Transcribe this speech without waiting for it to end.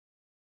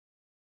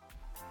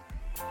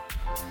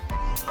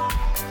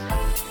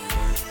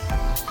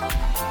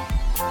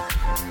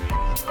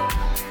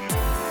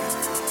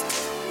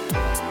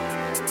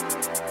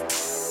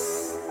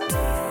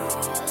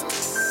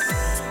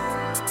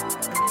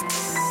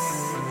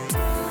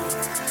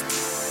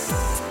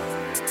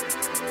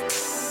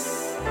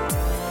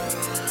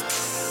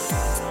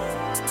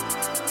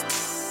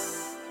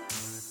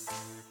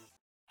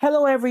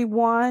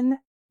everyone.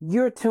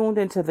 You're tuned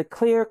into the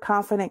Clear,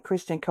 Confident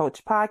Christian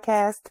Coach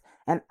podcast,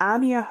 and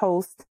I'm your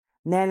host,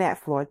 Nanette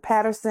Floyd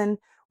Patterson.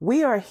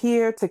 We are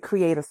here to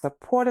create a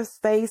supportive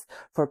space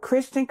for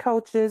Christian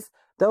coaches,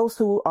 those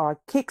who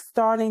are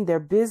kickstarting their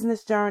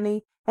business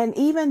journey, and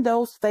even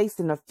those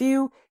facing a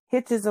few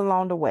hitches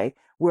along the way.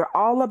 We're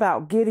all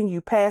about getting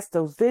you past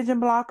those vision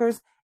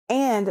blockers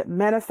and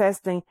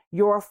manifesting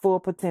your full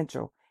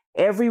potential.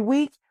 Every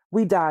week,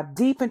 we dive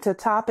deep into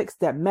topics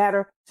that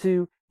matter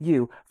to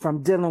you,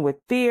 from dealing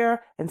with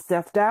fear and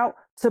self-doubt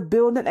to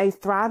building a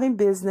thriving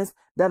business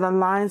that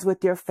aligns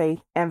with your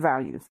faith and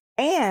values.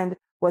 And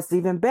what's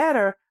even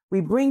better,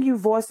 we bring you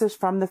voices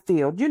from the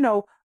field. You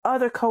know,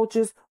 other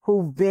coaches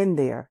who've been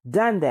there,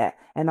 done that,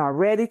 and are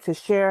ready to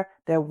share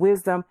their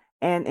wisdom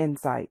and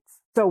insights.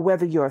 So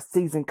whether you're a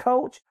seasoned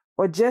coach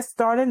or just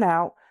starting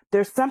out,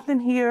 there's something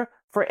here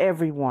for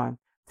everyone.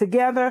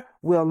 Together,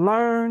 we'll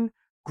learn,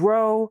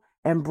 grow,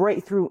 and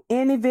break through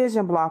any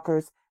vision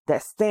blockers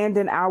that stand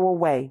in our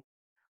way.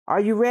 Are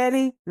you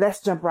ready?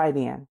 Let's jump right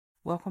in.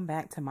 Welcome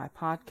back to my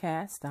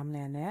podcast. I'm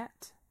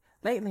Nanette.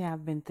 Lately,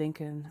 I've been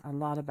thinking a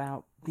lot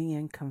about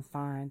being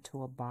confined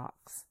to a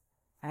box.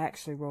 I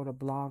actually wrote a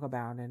blog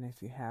about it.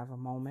 If you have a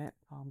moment,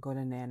 go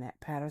to Nanette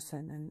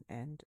Patterson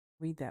and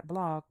read that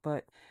blog.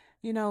 But,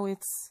 you know,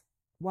 it's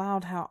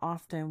wild how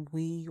often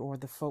we or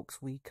the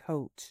folks we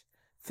coach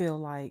feel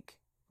like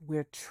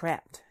we're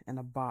trapped in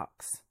a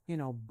box, you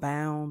know,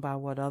 bound by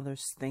what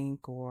others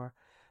think or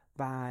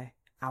by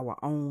our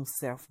own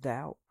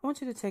self-doubt. I want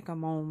you to take a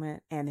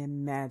moment and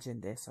imagine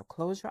this. So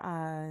close your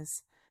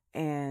eyes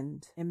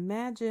and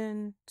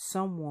imagine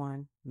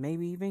someone,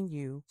 maybe even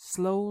you,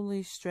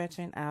 slowly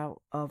stretching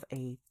out of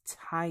a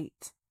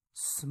tight,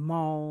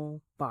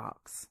 small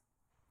box.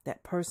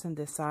 That person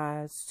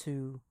decides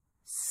to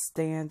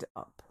stand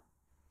up,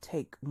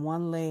 take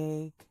one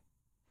leg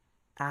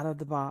out of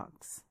the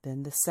box,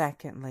 then the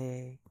second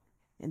leg,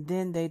 and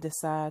then they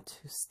decide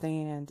to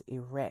stand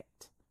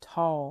erect,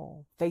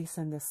 tall,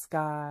 facing the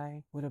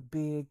sky with a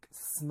big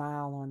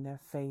smile on their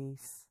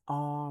face,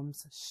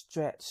 arms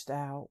stretched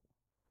out.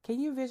 Can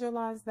you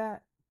visualize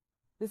that?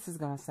 This is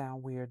going to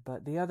sound weird,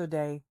 but the other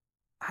day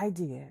I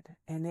did,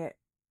 and it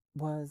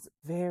was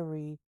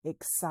very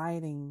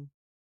exciting.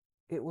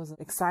 It was an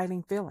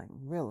exciting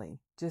feeling, really,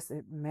 just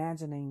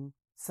imagining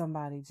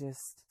somebody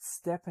just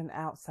stepping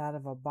outside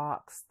of a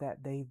box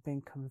that they've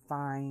been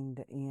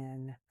confined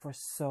in for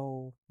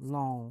so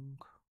long.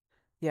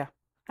 Yeah,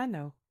 I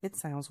know it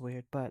sounds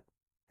weird, but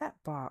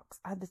that box,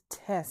 I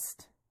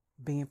detest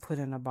being put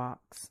in a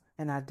box,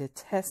 and I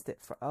detest it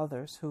for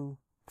others who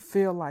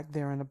feel like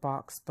they're in a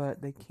box,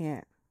 but they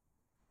can't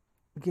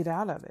get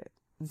out of it.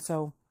 And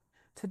so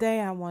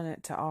today I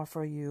wanted to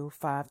offer you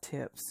 5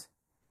 tips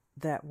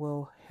that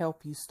will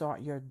help you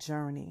start your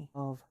journey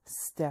of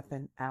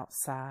stepping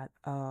outside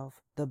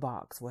of the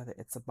box, whether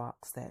it's a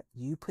box that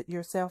you put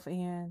yourself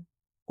in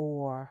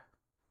or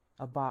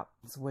a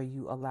box where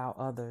you allow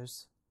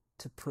others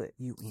to put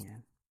you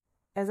in.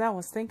 As I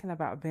was thinking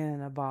about being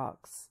in a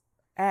box,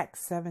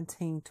 Acts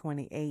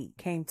 17:28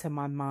 came to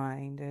my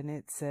mind, and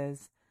it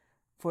says,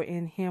 "For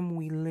in him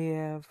we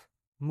live,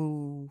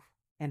 move,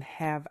 and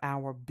have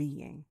our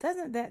being."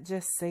 Doesn't that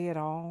just say it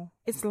all?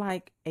 It's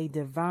like a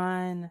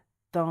divine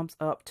thumbs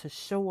up to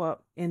show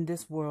up in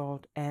this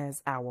world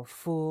as our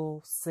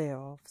full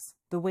selves,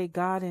 the way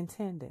God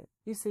intended.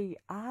 You see,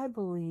 I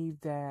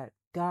believe that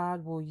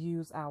God will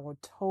use our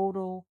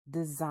total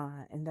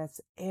design, and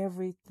that's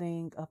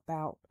everything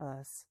about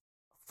us,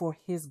 for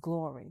his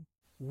glory.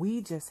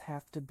 We just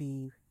have to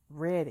be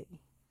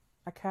ready.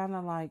 I kind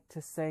of like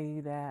to say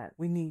that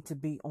we need to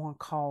be on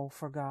call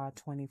for God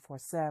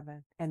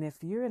 24/7. And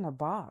if you're in a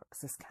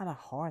box, it's kind of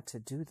hard to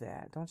do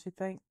that, don't you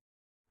think?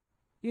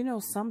 You know,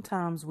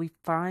 sometimes we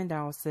find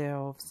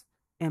ourselves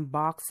in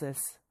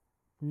boxes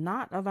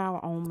not of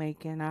our own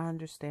making. I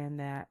understand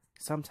that,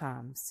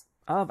 sometimes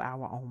of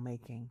our own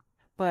making.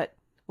 But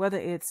whether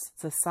it's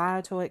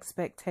societal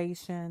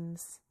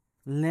expectations,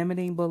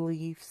 limiting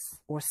beliefs,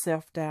 or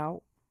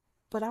self-doubt,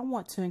 but I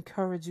want to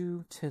encourage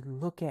you to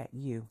look at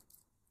you.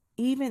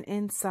 Even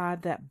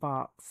inside that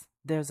box,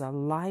 there's a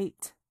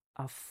light,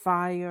 a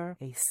fire,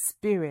 a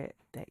spirit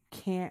that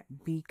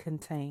can't be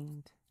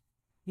contained.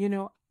 You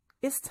know,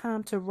 it's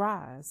time to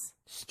rise,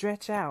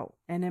 stretch out,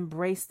 and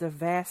embrace the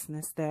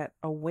vastness that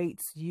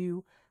awaits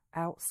you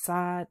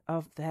outside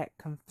of that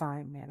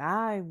confinement.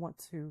 I want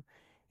to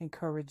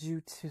encourage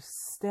you to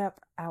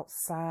step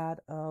outside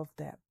of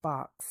that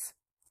box.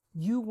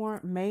 You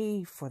weren't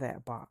made for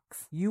that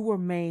box. You were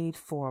made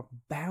for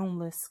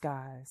boundless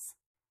skies.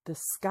 The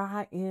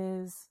sky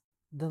is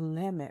the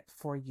limit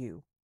for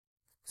you.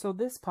 So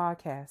this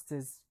podcast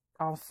is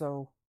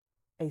also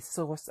a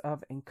source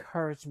of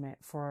encouragement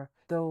for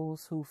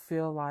those who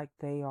feel like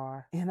they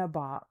are in a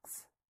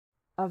box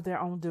of their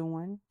own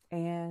doing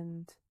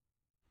and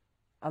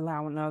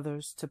allowing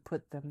others to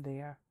put them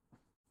there.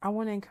 I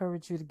want to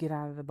encourage you to get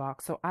out of the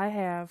box. So I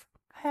have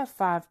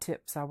 5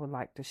 tips I would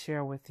like to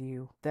share with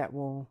you that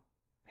will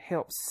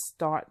help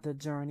start the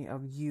journey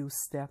of you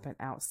stepping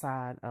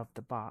outside of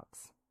the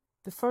box.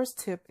 The first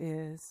tip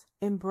is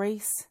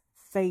embrace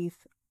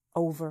faith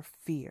over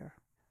fear.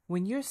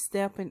 When you're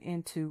stepping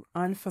into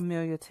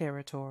unfamiliar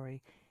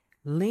territory,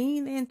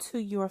 lean into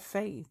your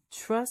faith.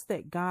 Trust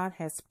that God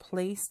has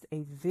placed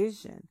a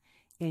vision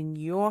in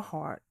your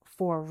heart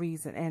for a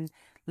reason, and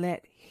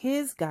let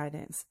His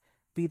guidance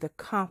be the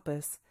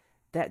compass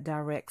that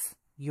directs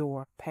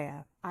your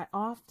path. I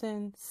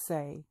often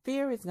say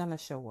fear is going to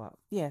show up.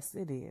 Yes,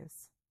 it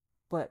is.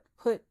 But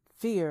put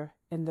fear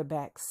in the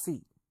back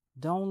seat.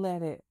 Don't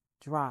let it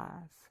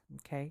drive.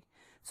 Okay?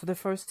 So the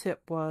first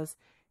tip was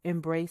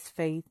embrace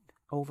faith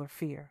over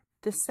fear.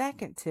 The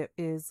second tip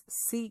is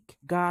seek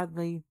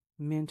godly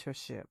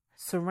mentorship.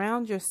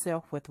 Surround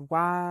yourself with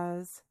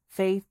wise,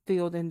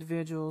 faith-filled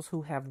individuals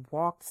who have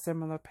walked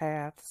similar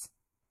paths.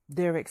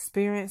 Their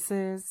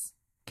experiences,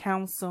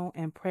 counsel,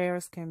 and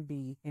prayers can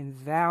be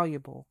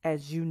invaluable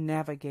as you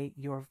navigate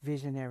your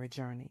visionary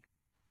journey.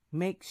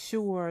 Make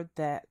sure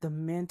that the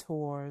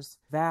mentor's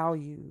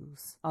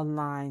values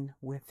align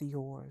with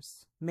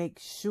yours. Make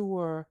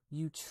sure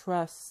you can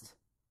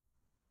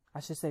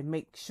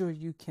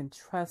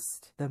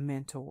trust the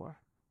mentor.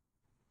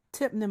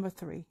 Tip number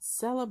 3,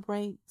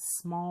 celebrate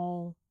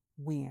small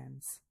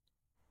wins.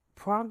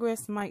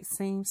 Progress might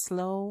seem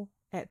slow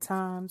at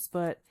times,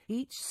 but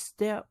each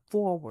step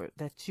forward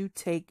that you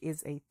take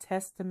is a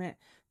testament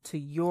to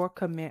your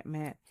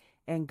commitment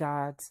and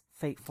God's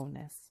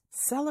faithfulness.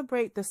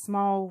 Celebrate the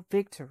small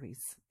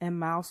victories and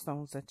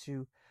milestones that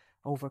you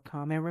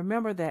overcome. And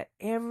remember that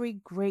every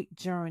great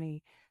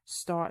journey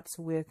starts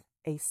with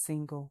a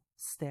single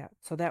step.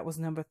 So that was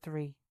number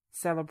 3.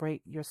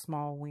 Celebrate your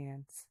small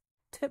wins.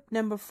 Tip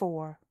number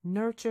 4,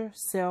 nurture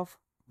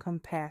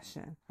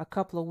self-compassion. A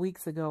couple of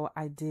weeks ago,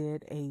 I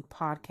did a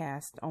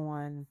podcast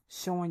on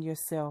showing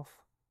yourself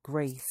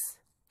grace.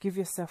 Give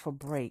yourself a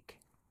break.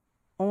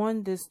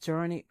 On this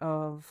journey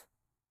of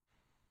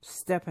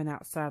stepping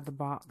outside the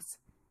box,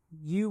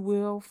 you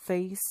will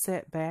face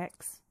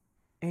setbacks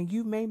and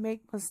you may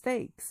make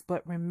mistakes,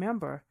 but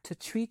remember to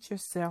treat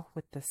yourself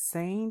with the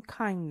same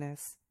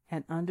kindness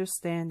and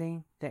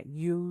understanding that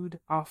you'd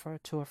offer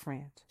to a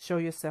friend. Show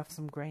yourself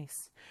some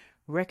grace.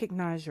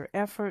 Recognize your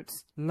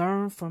efforts,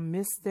 learn from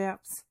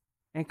missteps,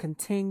 and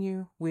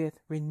continue with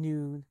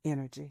renewed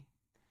energy.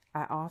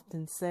 I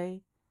often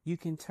say you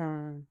can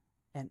turn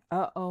an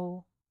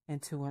uh-oh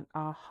into an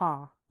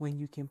aha when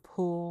you can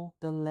pull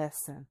the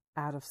lesson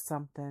out of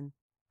something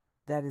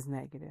that is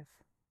negative.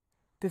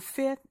 The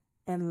 5th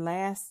and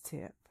last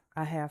tip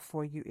I have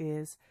for you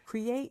is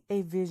create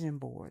a vision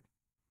board.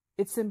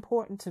 It's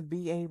important to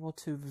be able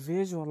to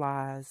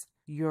visualize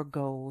your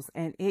goals,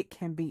 and it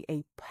can be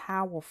a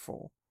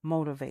powerful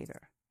motivator.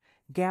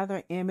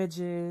 Gather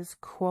images,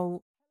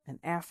 quotes, and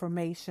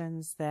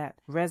affirmations that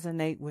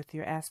resonate with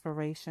your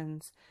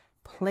aspirations.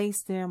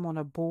 Place them on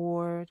a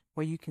board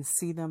where you can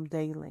see them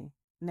daily.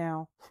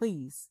 Now,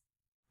 please,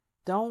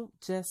 don't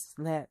just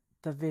let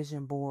the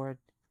vision board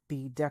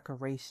be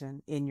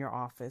decoration in your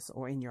office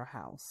or in your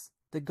house.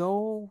 The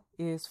goal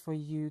is for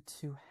you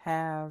to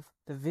have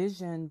the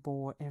vision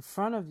board in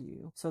front of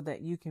you so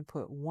that you can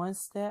put one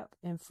step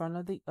in front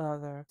of the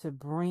other to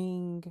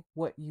bring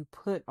what you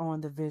put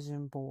on the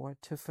vision board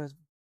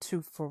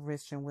to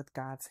fruition with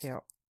God's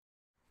help.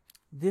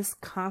 This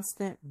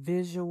constant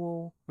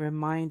visual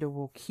reminder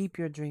will keep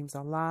your dreams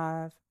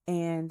alive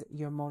and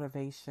your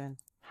motivation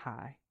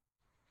high.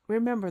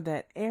 Remember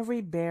that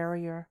every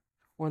barrier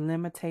or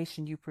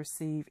limitation you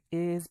perceive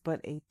is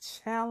but a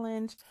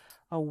challenge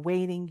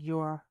awaiting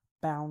your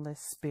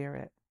boundless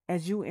spirit.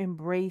 As you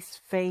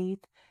embrace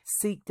faith,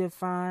 seek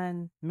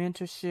divine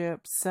mentorship,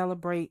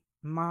 celebrate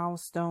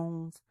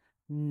milestones,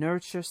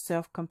 nurture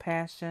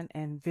self-compassion,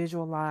 and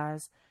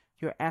visualize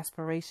your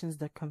aspirations,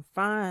 the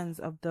confines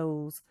of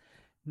those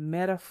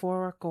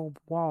metaphorical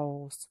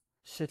walls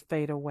should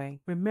fade away.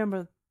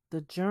 Remember,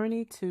 the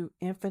journey to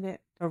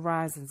infinite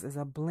horizons is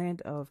a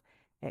blend of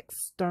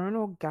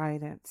external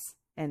guidance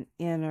and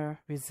inner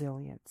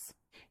resilience.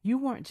 You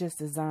weren't just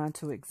designed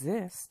to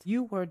exist.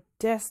 You were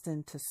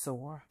destined to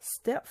soar.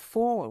 Step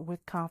forward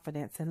with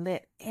confidence and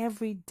let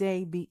every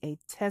day be a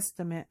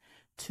testament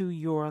to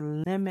your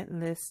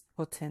limitless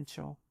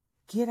potential.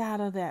 Get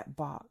out of that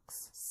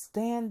box.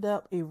 Stand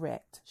up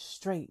erect,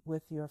 straight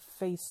with your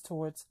face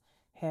towards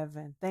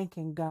heaven,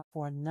 thanking God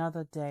for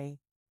another day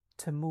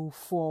to move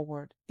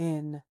forward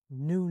in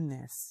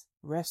newness,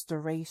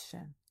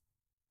 restoration.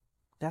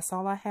 That's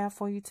all I have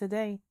for you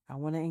today. I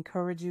want to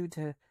encourage you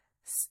to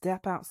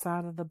step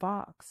outside of the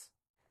box.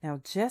 Now,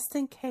 just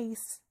in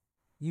case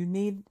you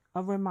need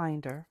a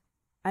reminder,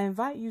 I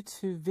invite you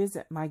to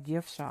visit my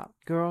gift shop,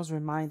 Girls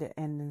Reminded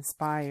and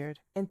Inspired,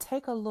 and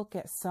take a look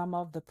at some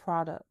of the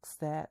products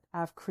that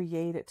I've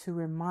created to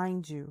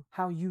remind you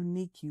how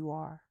unique you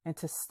are and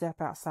to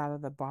step outside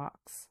of the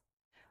box.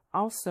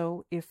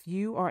 Also, if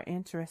you are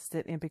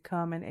interested in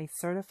becoming a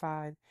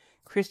certified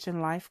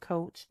Christian life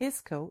coach,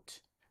 His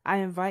Coach, I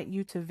invite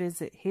you to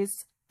visit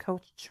His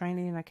Coach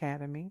Training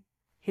Academy,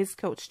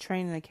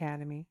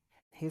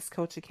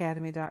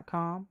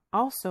 hiscoachacademy.com.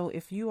 Also,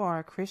 if you are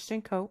a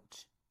Christian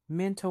coach,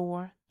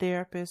 mentor,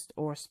 therapist,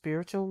 or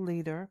spiritual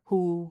leader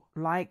who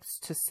likes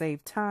to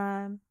save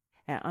time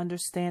and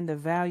understand the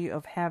value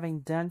of having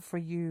done for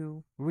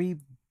you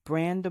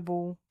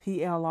rebrandable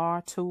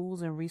PLR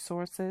tools and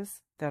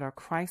resources that are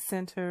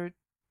Christ-centered,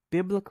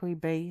 biblically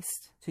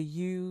based to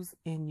use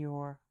in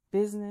your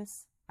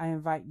business, I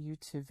invite you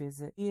to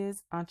visit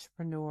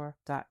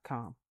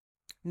isentrepreneur.com.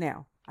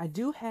 Now, I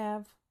do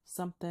have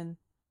something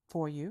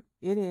for you.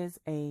 It is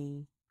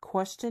a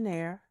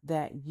questionnaire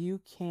that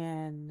you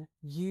can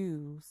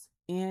use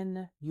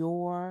in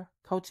your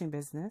coaching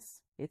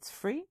business. It's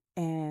free.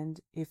 And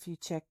if you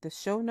check the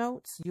show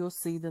notes, you'll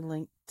see the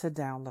link to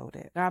download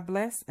it. God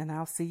bless, and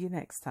I'll see you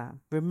next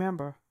time.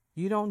 Remember,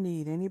 you don't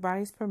need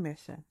anybody's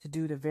permission to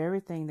do the very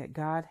thing that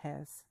God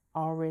has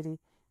already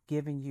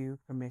given you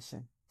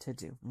permission to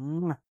do.